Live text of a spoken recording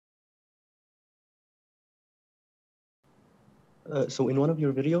So in one of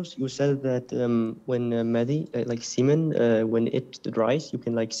your videos, you said that when Madi, like semen, when it dries, you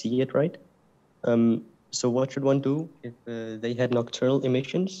can like see it, right? So what should one do if they had nocturnal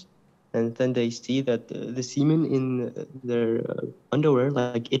emissions and then they see that the semen in their underwear,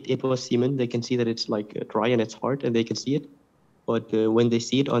 like it was semen, they can see that it's like dry and it's hard and they can see it. But when they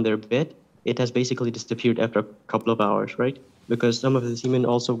see it on their bed, it has basically disappeared after a couple of hours, right? Because some of the semen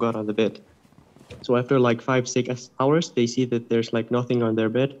also got on the bed. So after like 5, 6 hours, they see that there's like nothing on their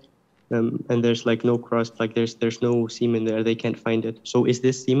bed, and there's like no crust, like there's no semen there. They can't find it. So is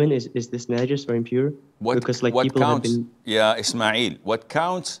this semen is this najis or impure? Because like What people have counts, been. yeah, Ismail, what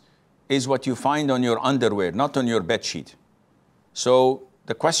counts is what you find on your underwear, not on your bed sheet. So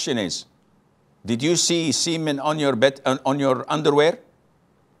the question is, did you see semen on your bed, on your underwear?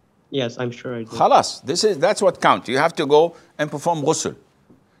 Yes, I'm sure I did. Khalas, that's what counts. You have to go and perform ghusl.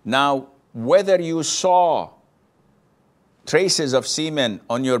 Now, whether you saw traces of semen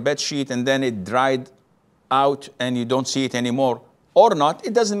on your bed sheet and then it dried out and you don't see it anymore or not,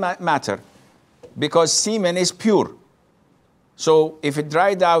 it doesn't matter, because semen is pure. So if it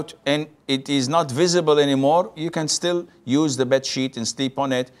dried out and it is not visible anymore, you can still use the bed sheet and sleep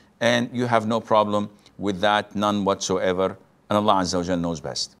on it, and you have no problem with that, none whatsoever. And Allah Azza wa Jalla knows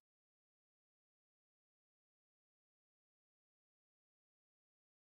best.